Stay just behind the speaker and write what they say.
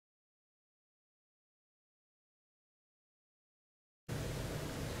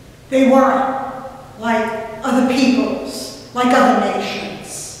They weren't like other peoples, like other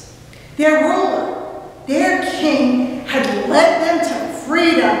nations. Their ruler, their king, had led them to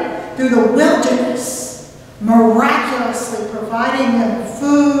freedom through the wilderness, miraculously providing them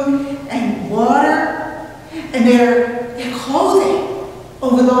food and water, and their clothing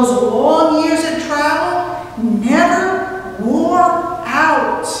over those long years of travel never wore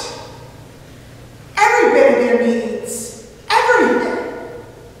out. Every bit of their needs, everything,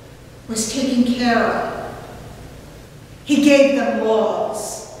 was taken care of. He gave them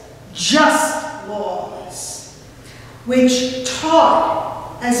laws, just laws, which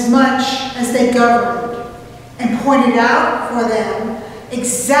taught as much as they governed and pointed out for them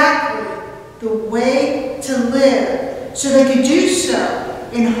exactly the way to live so they could do so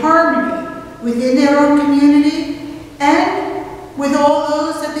in harmony within their own community and with all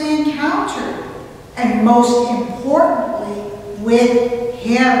those that they encountered, and most importantly, with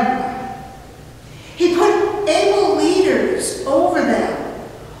him. He put able leaders over them,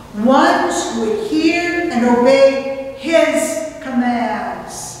 ones who would hear and obey his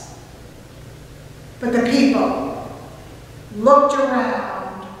commands. But the people looked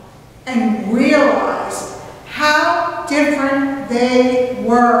around and realized how different they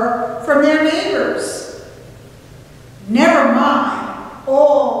were from their neighbors. Never mind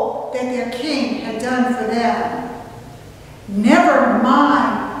all that their king had done for them. Never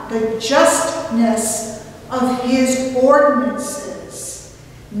mind the justness of his ordinances.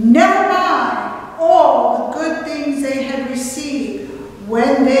 Never mind all the good things they had received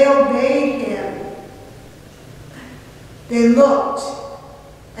when they obeyed him. They looked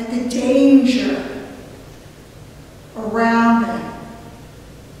at the danger around them.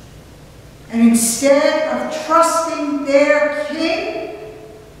 And instead of trusting their king,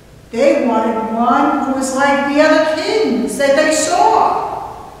 they wanted one who was like the other kings that they saw.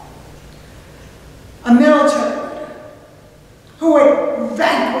 A military leader who would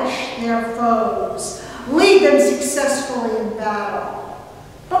vanquish their foes, lead them successfully in battle.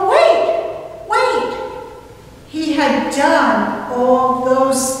 But wait! He had done all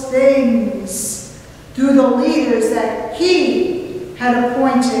those things through the leaders that he had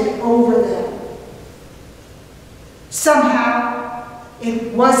appointed over them. Somehow,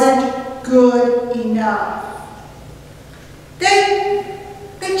 it wasn't good enough. They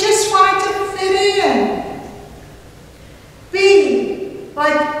just wanted to fit in, be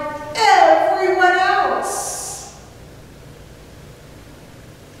like everyone else.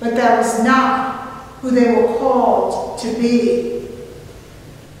 But that was not who they were called to be.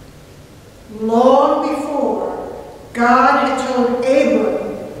 Long before, God had told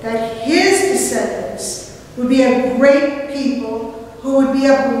Abram that his descendants would be a great people who would be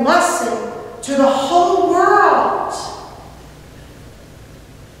a blessing to the whole world.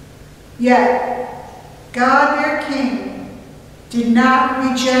 Yet, God, their king, did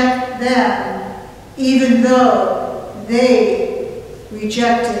not reject them, even though they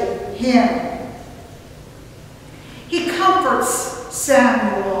rejected him. He comforts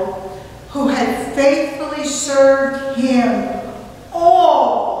Samuel, who had faithfully served him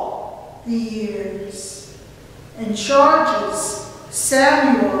all the years, and charges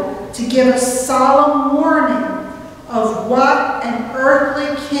Samuel to give a solemn warning of what an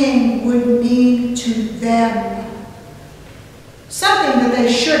earthly king would mean to them. Something that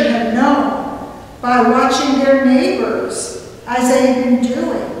they should have known by watching their neighbors as they had been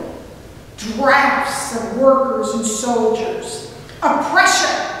doing. Drafts of workers and soldiers,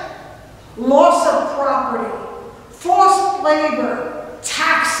 oppression, loss of property, forced labor,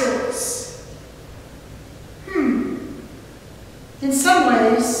 taxes. In some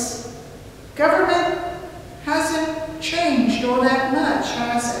ways, government hasn't changed all that much,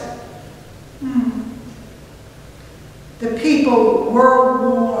 has it? The people were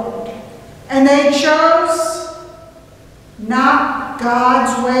warned, and they chose not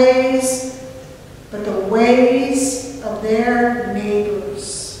God's ways, but the ways of their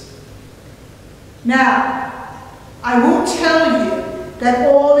neighbors. Now, I won't tell you that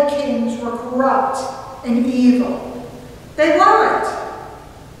all the kings were corrupt and evil. They weren't.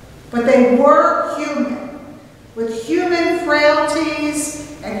 But they were human, with human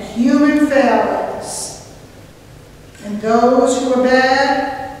frailties and human failings. And those who were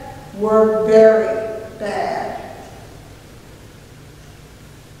bad were very bad.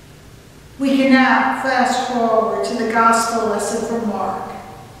 We can now fast forward to the gospel lesson from Mark.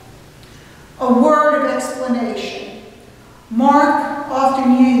 A word of explanation. Mark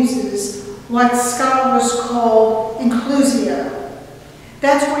often uses what scholars call inclusio.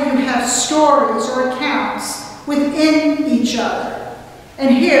 That's where you have stories or accounts within each other.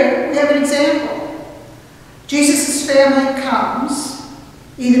 And here we have an example. Jesus' family comes,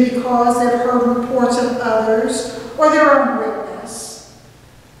 either because they've heard reports of others or their own witness,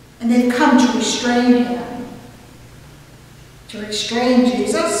 and they've come to restrain him, to restrain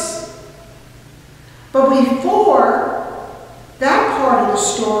Jesus. But before that part of the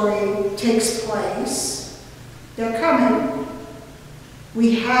story takes place, they're coming.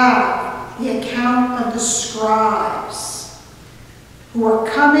 We have the account of the scribes who are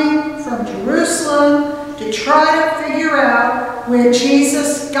coming from Jerusalem to try to figure out where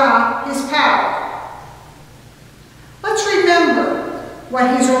Jesus got his power. Let's remember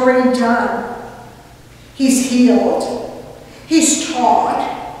what he's already done. He's healed. He's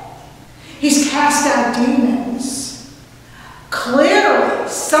taught. He's cast out demons. Clearly,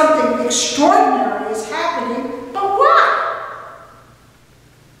 something extraordinary is happening, but what?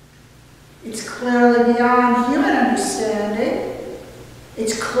 It's clearly beyond human understanding.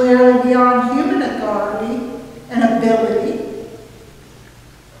 It's clearly beyond human authority and ability.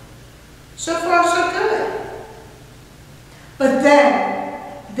 So far, so good. But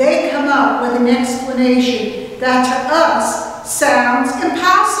then they come up with an explanation that to us sounds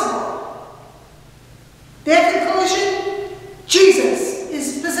impossible. Their conclusion: Jesus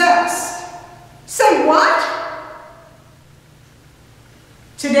is possessed. Say what?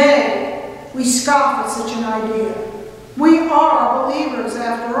 Today, we scoff at such an idea. We are believers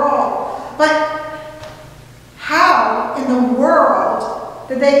after all. But how in the world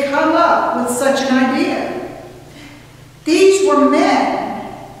did they come up with such an idea? These were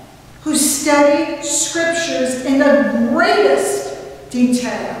men who studied scriptures in the greatest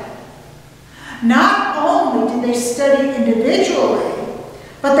detail. Not only did they study individually,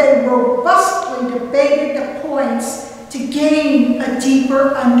 but they robustly debated the points to gain a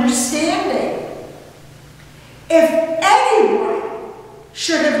deeper understanding. If anyone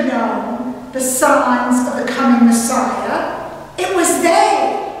should have known the signs of the coming Messiah, it was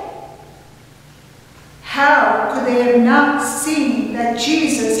they. How could they have not seen that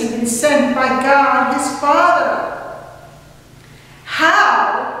Jesus had been sent by God his Father?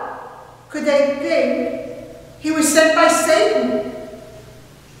 How could they think he was sent by Satan?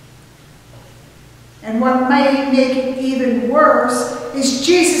 And what may make it even worse is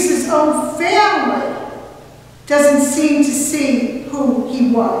Jesus' own family doesn't seem to see who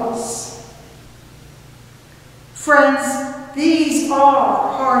he was. Friends, these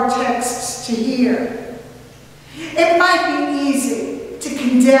are hard texts to hear. It might be easy to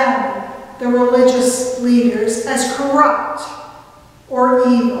condemn the religious leaders as corrupt or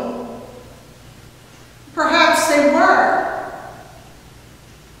evil. Perhaps they were.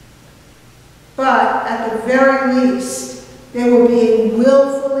 But at the very least, they were being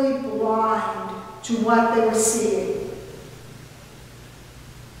willfully blind to what they were seeing.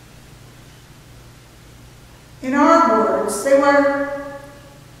 In our words, they were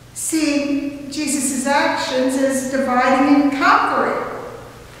seeing Jesus' actions as dividing and conquering.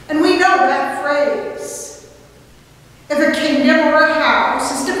 And we know that phrase. If a kingdom or a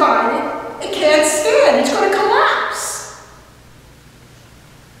house is divided, it can't stand. It's going to collapse.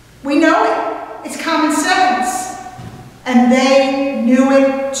 We know it. It's common sense. And they knew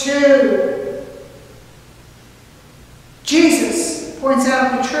it too. Jesus points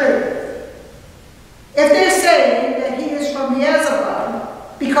out the truth. If they're saying that he is from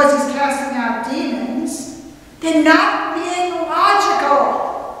Beelzebub because he's casting out demons, they're not being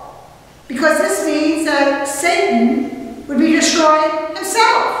logical. Because this means that Satan would be destroying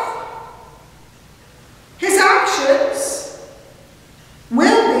himself. His actions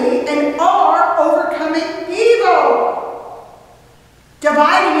will be and are overcoming evil.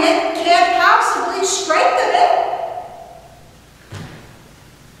 Dividing it can't possibly strengthen it.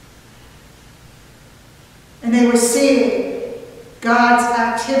 And they were seeing God's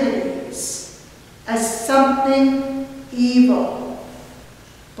activities as something evil,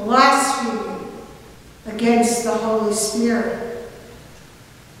 blasphemy against the Holy Spirit.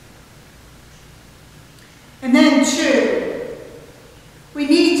 And then, too, we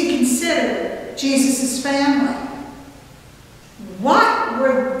need to consider Jesus' family. What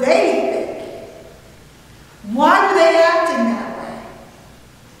were they thinking? Why were they acting that way?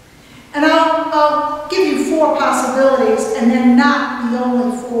 And I'll give you 4 possibilities, and they're not the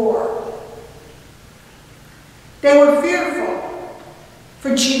only 4. They were fearful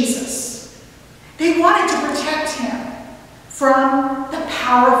for Jesus. They wanted to protect him from the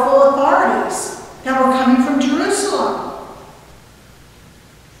powerful authorities that were coming from Jerusalem.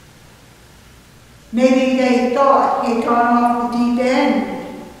 Maybe they thought he had gone off the deep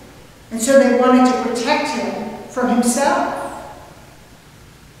end, and so they wanted to protect him from himself.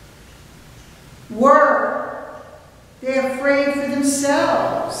 Were they afraid for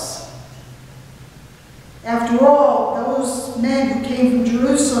themselves? After all, those men who came from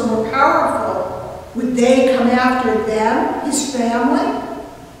Jerusalem were powerful. Would they come after them, his family?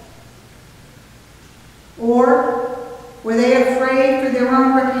 Or were they afraid for their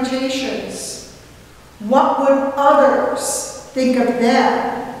own reputations? What would others think of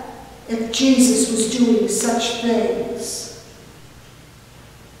them if Jesus was doing such things?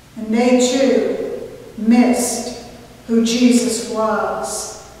 And they too missed who Jesus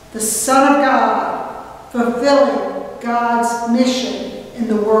was, the Son of God, fulfilling God's mission in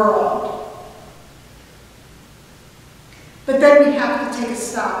the world. But then we have to take a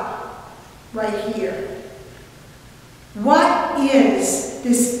stop right here. What is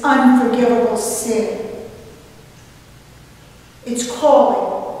this unforgivable sin? It's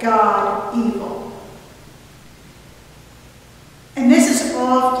calling God evil. And this is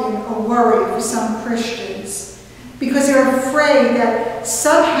often a worry for some Christians because they're afraid that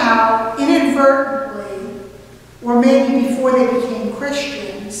somehow, inadvertently, or maybe before they became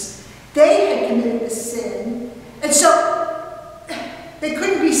Christians, they had committed a sin, and so they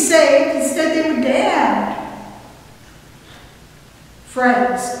couldn't be saved. Instead, they were damned.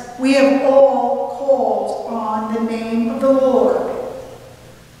 Friends, we have all called on the name of the Lord,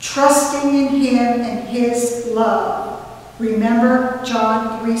 trusting in him and his love. Remember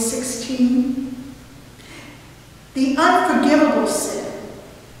John 3:16? The unforgivable sin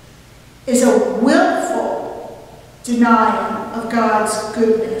is a willful denying of God's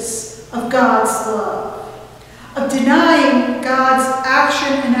goodness, of God's love, of denying God's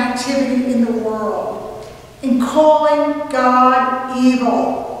action and activity in the world, in calling God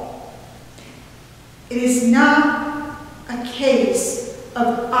evil. It is not a case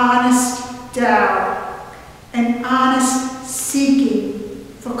of honest doubt and honest seeking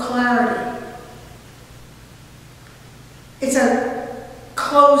for clarity. It's a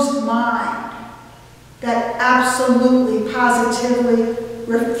closed mind that absolutely, positively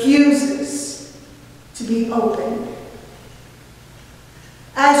refuses to be open.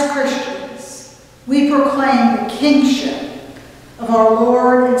 As Christians, we proclaim the kingship of our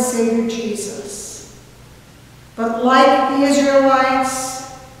Lord and Savior Jesus. But like the Israelites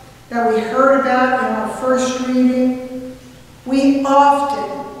that we heard about in our first reading, we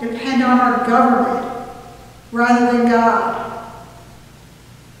often depend on our government rather than God.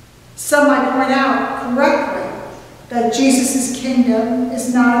 Some might point out correctly that Jesus' kingdom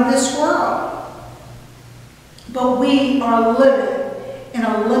is not of this world. But we are living in a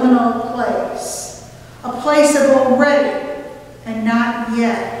liminal place, a place of already and not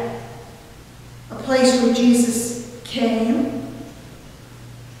yet, a place where Jesus came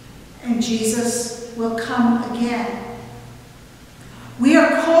and Jesus will come again. We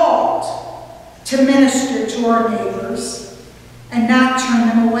are called to minister to our neighbors and not turn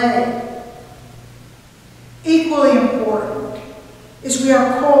them away. Equally important is we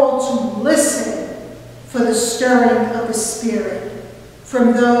are called to listen for the stirring of the Spirit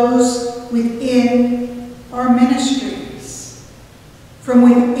from those within our ministries, from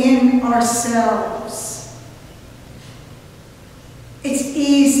within ourselves. It's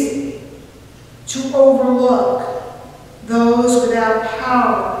easy to overlook those without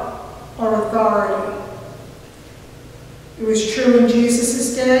power or authority. It was true in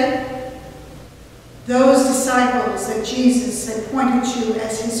Jesus' day. Those disciples that Jesus had pointed to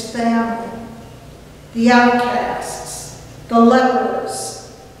as his family, the outcasts, the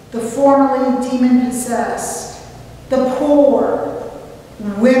lepers, the formerly demon-possessed, the poor,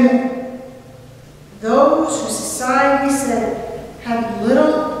 women, those who society said had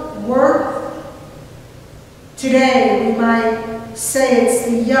little worth. Today, we might say it's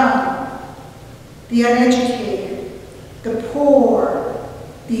the young, the uneducated, the poor,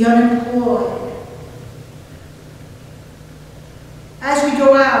 the unemployed. As we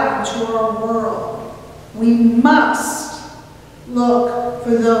go out into our world, we must look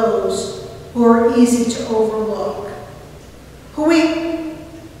for those who are easy to overlook, who we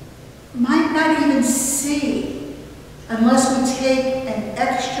might not even see unless we take an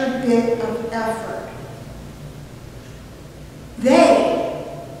extra bit of effort.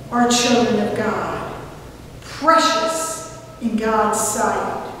 They are children of God, precious in God's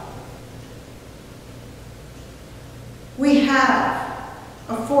sight. We have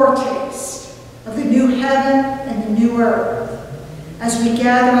a foretaste of the new heaven and the new earth as we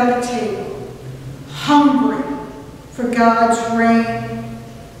gather at the table, hungry for God's reign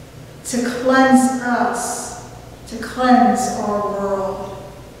to cleanse us, to cleanse our world.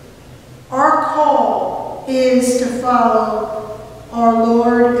 Our call is to follow our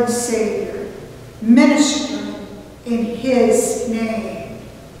Lord and Savior, ministering in his name.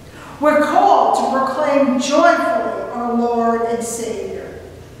 We're called to proclaim joyfully our Lord and Savior,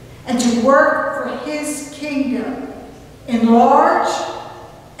 and to work for his kingdom in large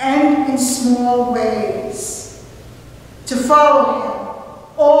and in small ways, to follow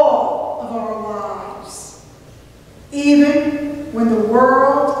him all of our lives, even when the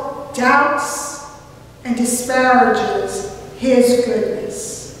world doubts and disparages his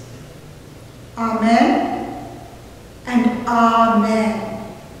goodness. Amen and amen.